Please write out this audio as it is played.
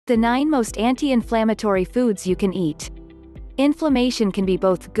The 9 most anti-inflammatory foods you can eat. Inflammation can be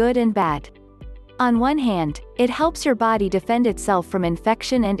both good and bad. On one hand, it helps your body defend itself from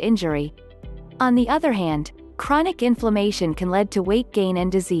infection and injury. On the other hand, chronic inflammation can lead to weight gain and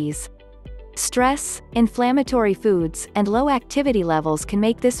disease. Stress, inflammatory foods, and low activity levels can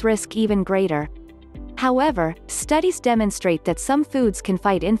make this risk even greater. However, studies demonstrate that some foods can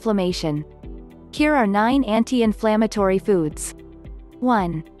fight inflammation. Here are 9 anti-inflammatory foods.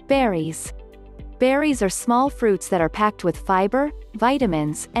 1. Berries. Berries are small fruits that are packed with fiber,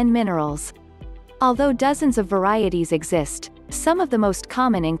 vitamins, and minerals. Although dozens of varieties exist, some of the most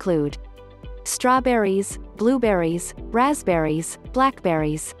common include strawberries, blueberries, raspberries,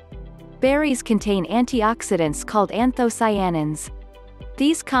 blackberries. Berries contain antioxidants called anthocyanins.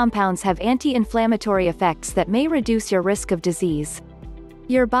 These compounds have anti-inflammatory effects that may reduce your risk of disease.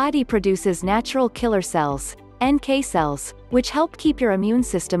 Your body produces natural killer cells, NK cells, which help keep your immune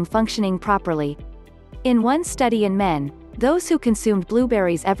system functioning properly. In one study in men, those who consumed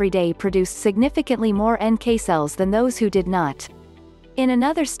blueberries every day produced significantly more NK cells than those who did not. In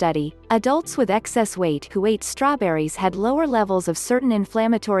another study, adults with excess weight who ate strawberries had lower levels of certain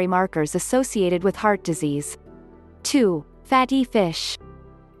inflammatory markers associated with heart disease. 2. Fatty fish.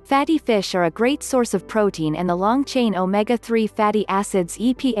 Fatty fish are a great source of protein and the long-chain omega-3 fatty acids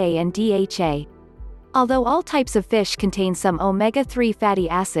EPA and DHA. Although all types of fish contain some omega-3 fatty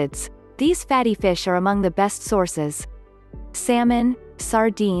acids, these fatty fish are among the best sources. Salmon,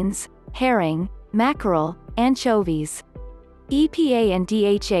 sardines, herring, mackerel, anchovies. EPA and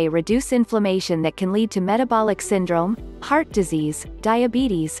DHA reduce inflammation that can lead to metabolic syndrome, heart disease,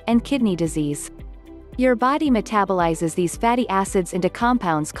 diabetes, and kidney disease. Your body metabolizes these fatty acids into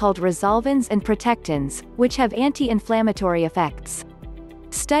compounds called resolvins and protectins, which have anti-inflammatory effects.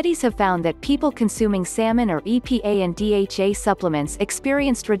 Studies have found that people consuming salmon or EPA and DHA supplements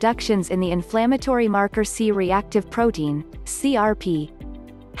experienced reductions in the inflammatory marker C-reactive protein, CRP.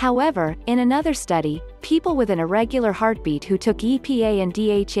 However, in another study, people with an irregular heartbeat who took EPA and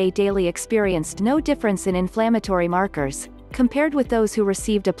DHA daily experienced no difference in inflammatory markers, compared with those who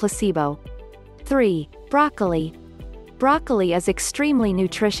received a placebo. 3. Broccoli. Broccoli is extremely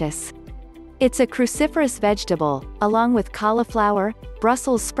nutritious. It's a cruciferous vegetable, along with cauliflower,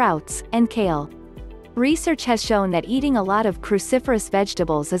 Brussels sprouts, and kale. Research has shown that eating a lot of cruciferous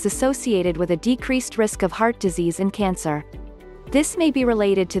vegetables is associated with a decreased risk of heart disease and cancer. This may be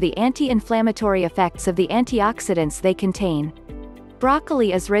related to the anti-inflammatory effects of the antioxidants they contain.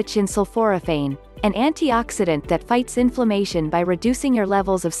 Broccoli is rich in sulforaphane, an antioxidant that fights inflammation by reducing your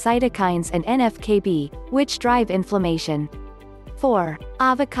levels of cytokines and NF-κB, which drive inflammation. 4.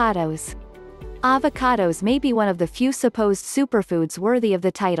 Avocados. Avocados may be one of the few supposed superfoods worthy of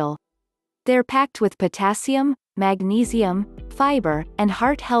the title. They're packed with potassium, magnesium, fiber, and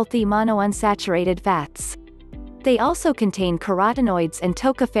heart-healthy monounsaturated fats. They also contain carotenoids and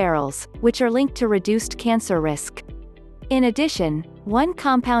tocopherols, which are linked to reduced cancer risk. In addition, one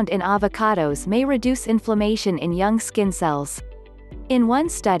compound in avocados may reduce inflammation in young skin cells. In one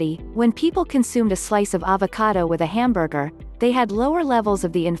study, when people consumed a slice of avocado with a hamburger, they had lower levels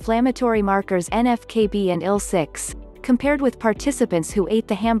of the inflammatory markers NF-κB and IL-6, compared with participants who ate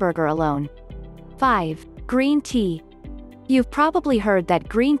the hamburger alone. 5. Green tea. You've probably heard that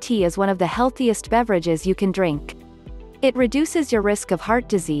green tea is one of the healthiest beverages you can drink. It reduces your risk of heart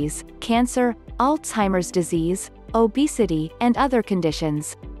disease, cancer, Alzheimer's disease, obesity, and other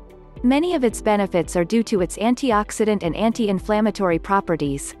conditions. Many of its benefits are due to its antioxidant and anti-inflammatory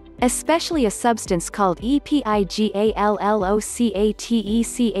properties, especially a substance called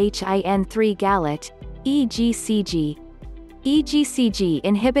epigallocatechin-3 gallate, EGCG. EGCG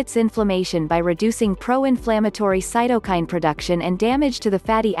inhibits inflammation by reducing pro-inflammatory cytokine production and damage to the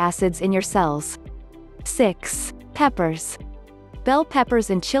fatty acids in your cells. 6. Peppers. Bell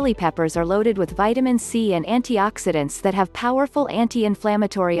peppers and chili peppers are loaded with vitamin C and antioxidants that have powerful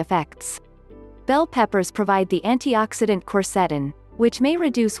anti-inflammatory effects. Bell peppers provide the antioxidant quercetin, which may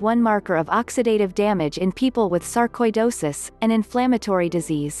reduce one marker of oxidative damage in people with sarcoidosis, an inflammatory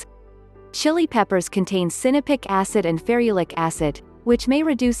disease. Chili peppers contain cynipic acid and ferulic acid, which may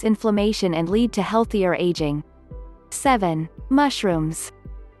reduce inflammation and lead to healthier aging. 7. Mushrooms.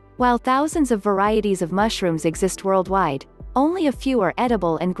 While thousands of varieties of mushrooms exist worldwide, only a few are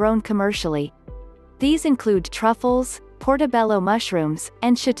edible and grown commercially. These include truffles, portobello mushrooms,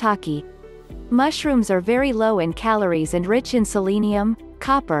 and shiitake. Mushrooms are very low in calories and rich in selenium,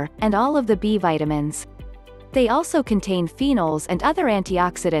 copper, and all of the B vitamins. They also contain phenols and other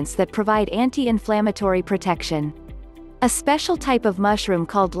antioxidants that provide anti-inflammatory protection. A special type of mushroom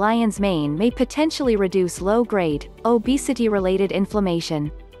called lion's mane may potentially reduce low-grade, obesity-related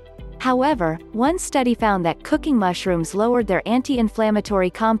inflammation. However, one study found that cooking mushrooms lowered their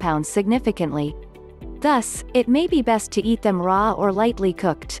anti-inflammatory compounds significantly. Thus, it may be best to eat them raw or lightly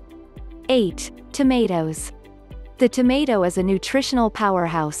cooked. 8. Tomatoes. The tomato is a nutritional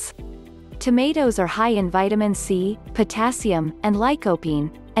powerhouse. Tomatoes are high in vitamin C, potassium, and lycopene,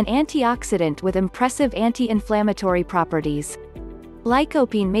 an antioxidant with impressive anti-inflammatory properties.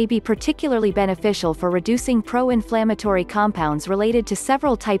 Lycopene may be particularly beneficial for reducing pro-inflammatory compounds related to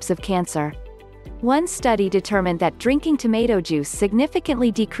several types of cancer. One study determined that drinking tomato juice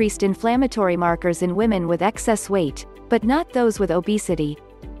significantly decreased inflammatory markers in women with excess weight, but not those with obesity.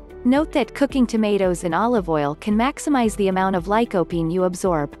 Note that cooking tomatoes in olive oil can maximize the amount of lycopene you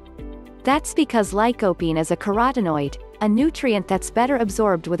absorb. That's because lycopene is a carotenoid, a nutrient that's better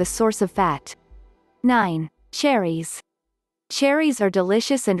absorbed with a source of fat. 9. Cherries. Cherries are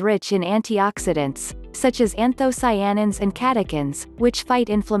delicious and rich in antioxidants, such as anthocyanins and catechins, which fight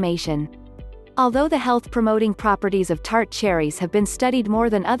inflammation. Although the health-promoting properties of tart cherries have been studied more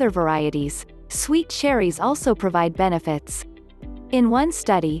than other varieties, sweet cherries also provide benefits. In one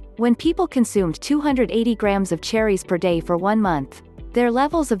study, when people consumed 280 grams of cherries per day for 1 month, their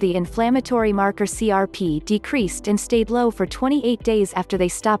levels of the inflammatory marker CRP decreased and stayed low for 28 days after they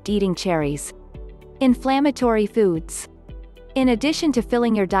stopped eating cherries. Inflammatory foods. In addition to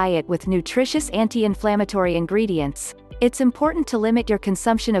filling your diet with nutritious anti-inflammatory ingredients, it's important to limit your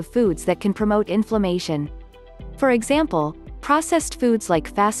consumption of foods that can promote inflammation. For example, processed foods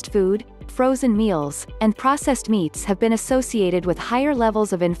like fast food, frozen meals, and processed meats have been associated with higher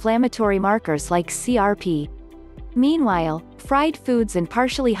levels of inflammatory markers like CRP. Meanwhile, fried foods and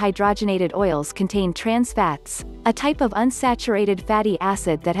partially hydrogenated oils contain trans fats, a type of unsaturated fatty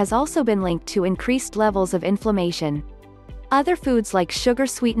acid that has also been linked to increased levels of inflammation. Other foods like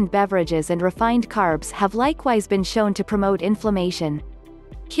sugar-sweetened beverages and refined carbs have likewise been shown to promote inflammation.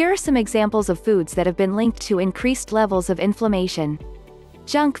 Here are some examples of foods that have been linked to increased levels of inflammation.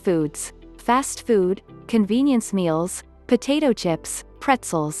 Junk foods, fast food, convenience meals, potato chips,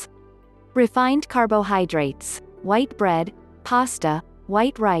 pretzels. Refined carbohydrates, white bread, pasta,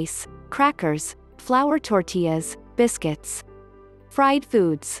 white rice, crackers, flour tortillas, biscuits. Fried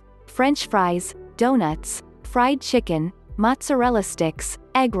foods, French fries, donuts, fried chicken, mozzarella sticks,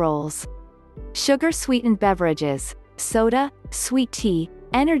 egg rolls. Sugar-sweetened beverages, soda, sweet tea,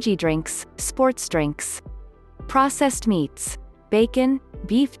 energy drinks, sports drinks. Processed meats, bacon,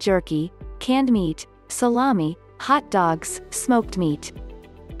 beef jerky, canned meat, salami, hot dogs, smoked meat.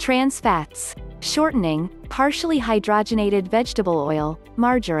 Trans fats, shortening, partially hydrogenated vegetable oil,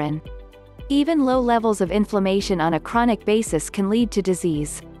 margarine. Even low levels of inflammation on a chronic basis can lead to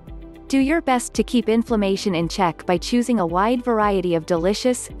disease. Do your best to keep inflammation in check by choosing a wide variety of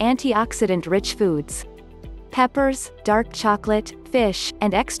delicious, antioxidant-rich foods. Peppers, dark chocolate, fish,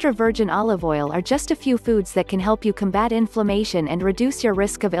 and extra virgin olive oil are just a few foods that can help you combat inflammation and reduce your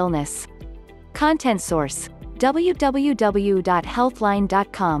risk of illness. Content source: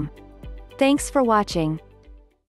 www.healthline.com. Thanks for watching.